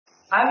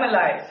I'm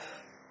alive.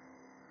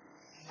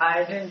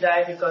 I didn't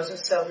die because of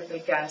cervical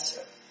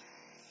cancer.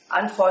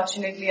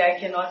 Unfortunately, I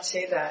cannot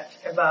say that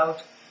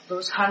about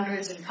those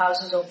hundreds and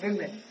thousands of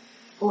women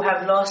who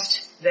have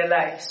lost their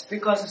lives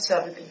because of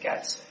cervical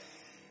cancer.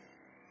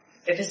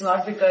 It is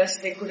not because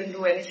they couldn't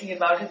do anything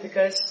about it,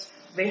 because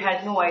they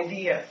had no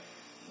idea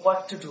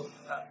what to do.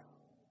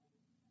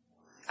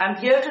 I'm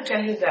here to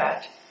tell you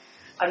that,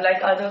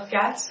 unlike other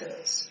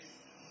cancers,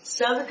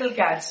 cervical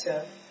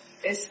cancer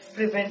is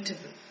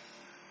preventable.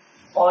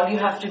 All you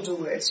have to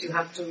do is you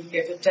have to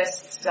get a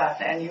test done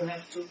and you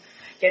have to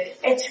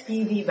get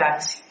HPV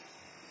vaccine.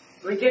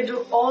 We can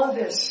do all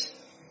this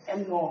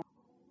and more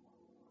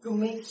to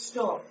make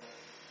sure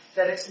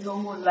there is no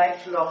more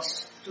life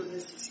lost to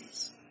this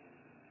disease.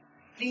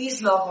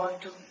 Please log on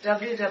to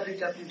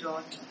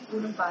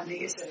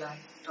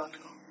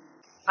www.PoonamPandeyisalive.com.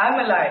 I'm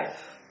alive.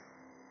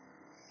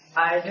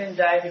 I didn't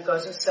die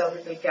because of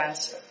cervical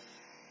cancer.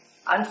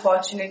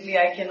 Unfortunately,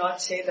 I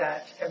cannot say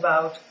that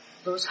about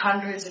those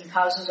hundreds and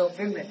thousands of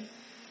women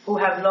who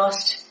have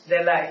lost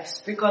their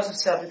lives because of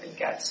cervical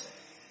cancer.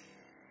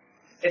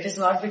 It is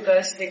not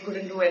because they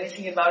couldn't do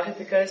anything about it,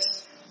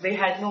 because they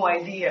had no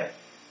idea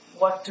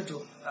what to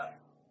do.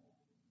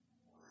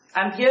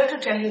 I'm here to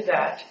tell you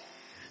that,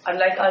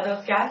 unlike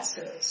other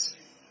cancers,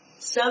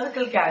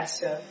 cervical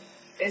cancer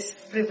is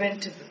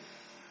preventable.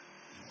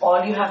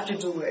 All you have to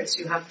do is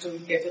you have to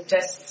get a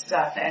test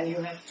done and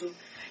you have to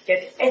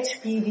get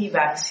HPV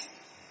vaccine.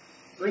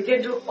 We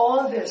can do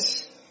all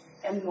this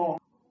and more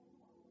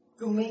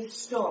to make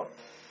sure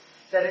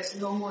there is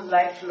no more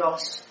life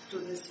lost to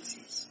this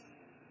disease.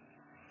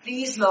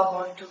 Please log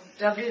on to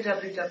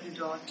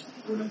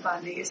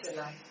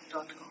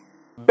www.PoonamPandeyisalive.com.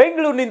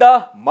 ಬೆಂಗಳೂರಿನಿಂದ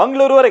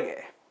ಮಂಗಳೂರುವರೆಗೆ,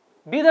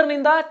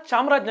 ಬೀದರ್ನಿಂದ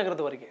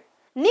ಚಾಮರಾಜನಗರದವರೆಗೆ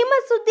ನಿಮ್ಮ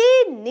ಸುದ್ದಿ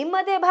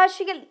ನಿಮ್ಮದೇ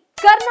ಭಾಷೆಯಲ್ಲಿ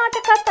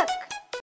ಕರ್ನಾಟಕ ತಕ್.